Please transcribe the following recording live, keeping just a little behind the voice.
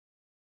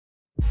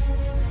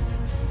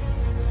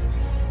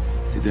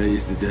Today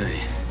is the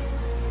day,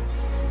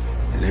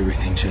 and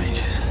everything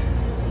changes.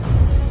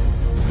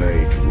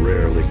 Fate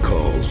rarely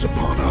calls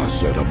upon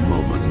us at a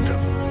moment.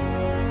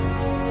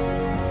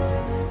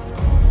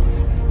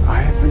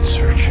 I have been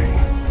searching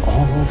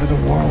all over the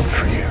world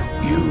for you.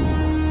 You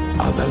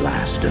are the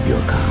last of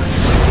your kind.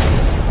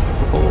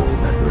 All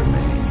that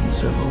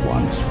remains of a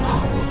once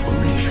powerful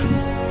nation.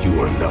 You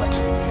are not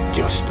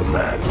just a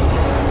man.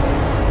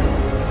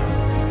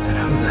 And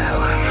who the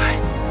hell am I?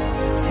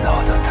 No,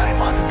 the time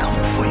has come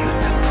for you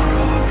to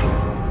prove.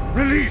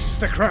 Release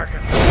the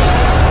Kraken!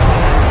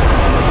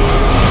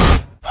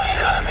 You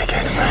gotta be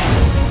kidding me.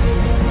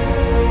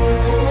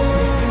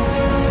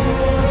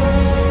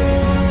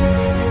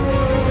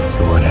 So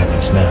what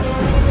happens now?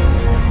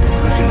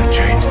 We're gonna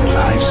change the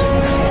lives of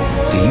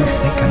millions. Do you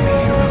think I'm a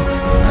hero?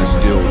 I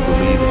still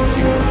believe in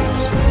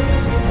heroes.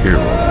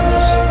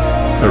 Heroes.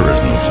 There is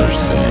no such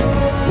thing.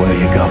 Well,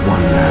 you got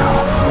one now.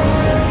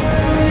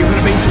 You're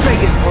gonna be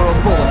begging for a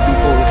bullet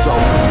before it's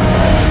over.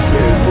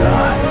 Dear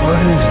God,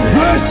 what is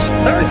this?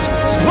 This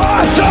is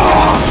Sparta!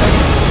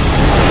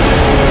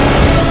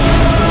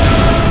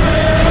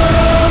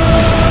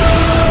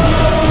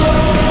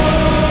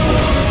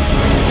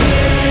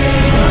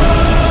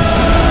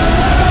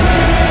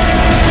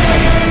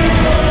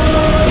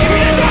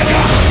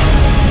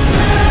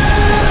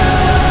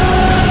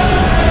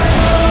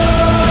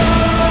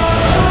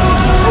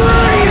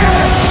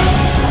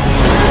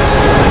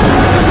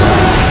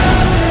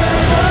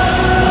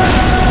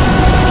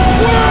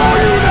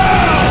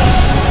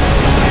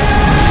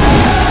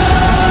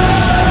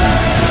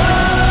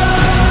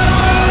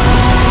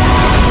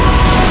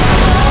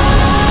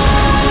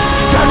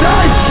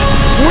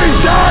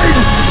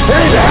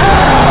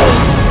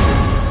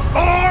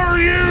 Are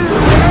you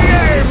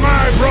ready,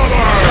 my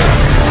brother?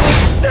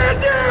 Stand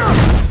down!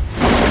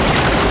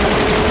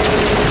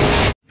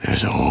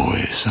 There's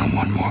always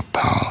someone more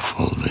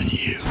powerful than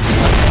you.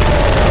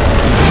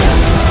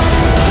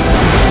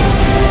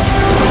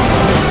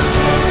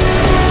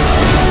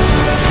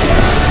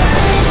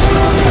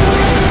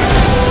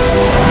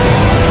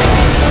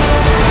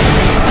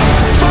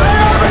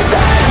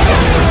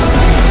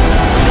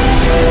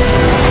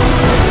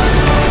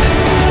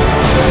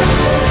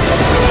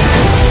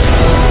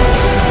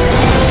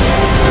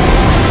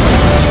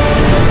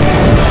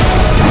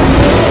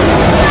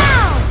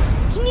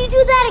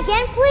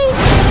 Again, please?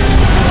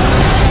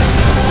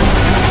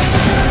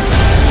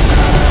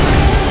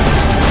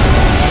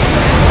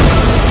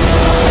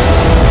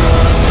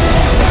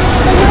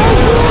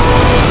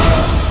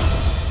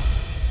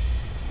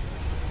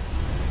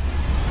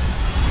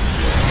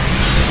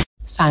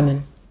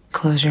 Simon,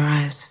 close your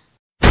eyes.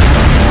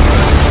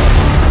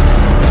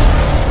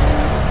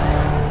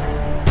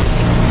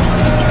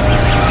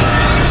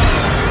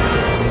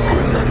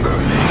 Remember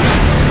me.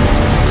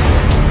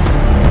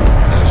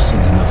 I've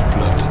seen enough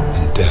blood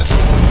and death.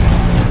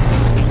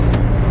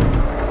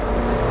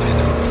 I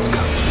know what's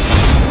coming.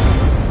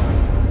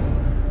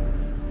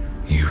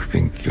 You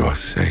think you're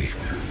safe.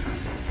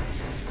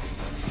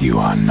 You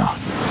are not.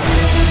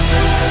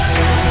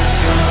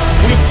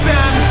 We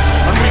stand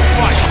and we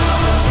fight.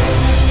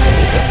 It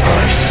is a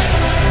price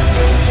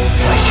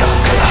I shall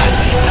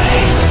gladly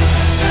pay.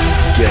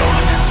 Get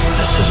on.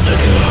 This is the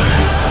good.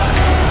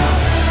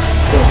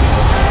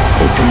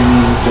 This is a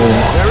new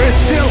war. There is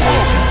still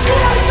hope.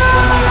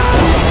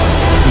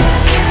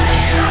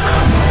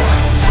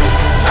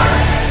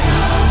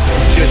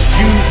 Just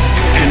you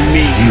and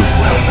me. You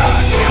will not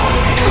kill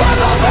me.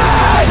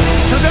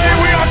 Today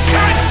we are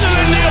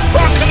canceling the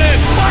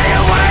apocalypse. What are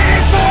you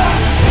waiting for?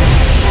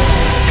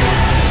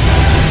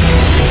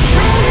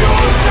 Show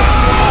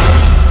yourself!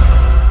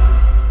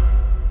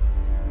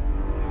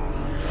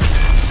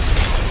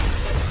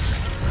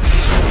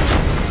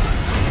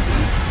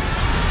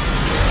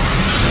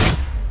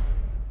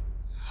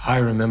 I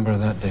remember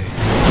that day.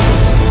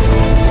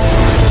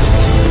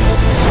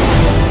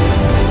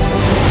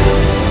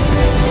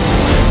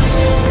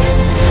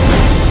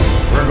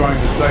 We're going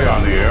to stay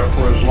on the air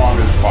for as long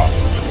as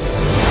possible.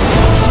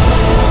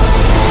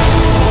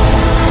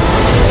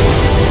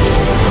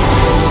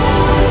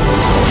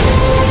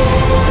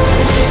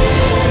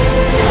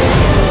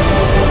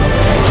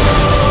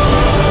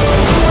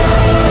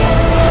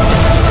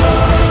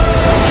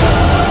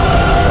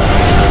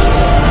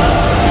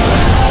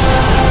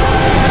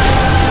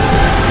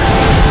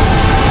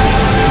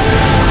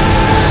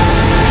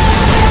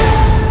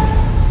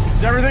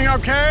 Is everything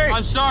okay?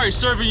 I'm sorry,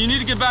 sir, but you need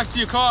to get back to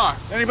your car.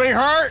 Anybody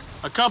hurt?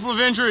 A couple of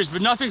injuries,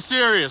 but nothing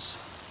serious.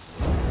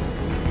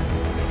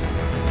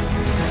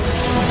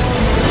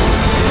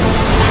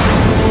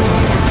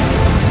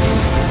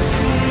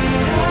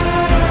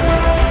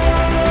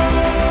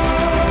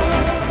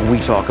 We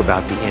talk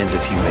about the end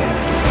of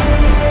humanity.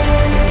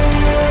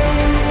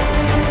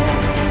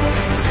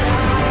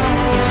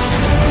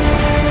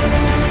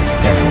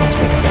 Everyone's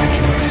been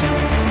evacuated.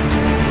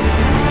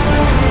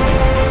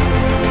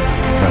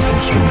 Nothing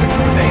human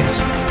remains.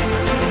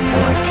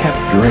 And I kept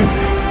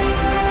dreaming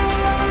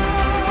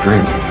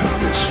of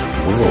this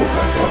world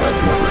I thought I'd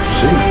never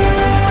see.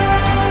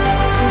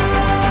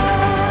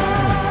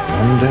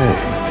 day,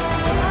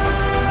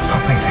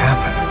 something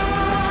happened.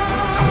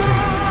 Something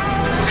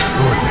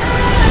extraordinary.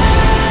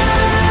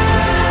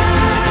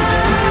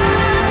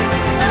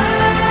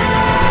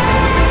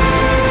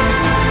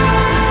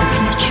 The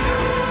future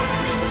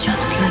is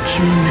just like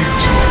you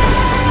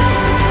imagined.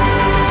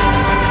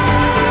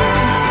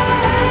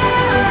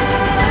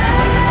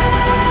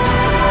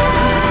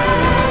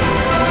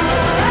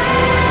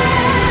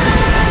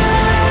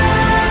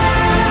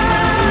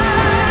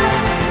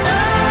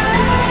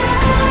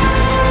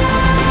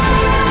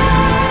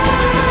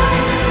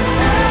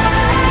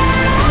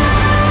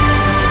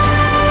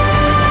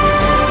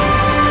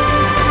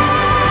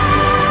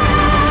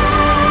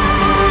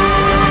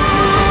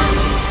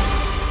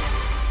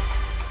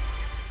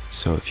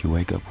 So if you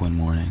wake up one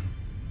morning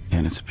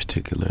and it's a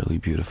particularly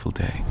beautiful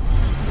day,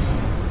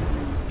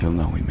 you'll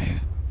know we made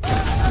it.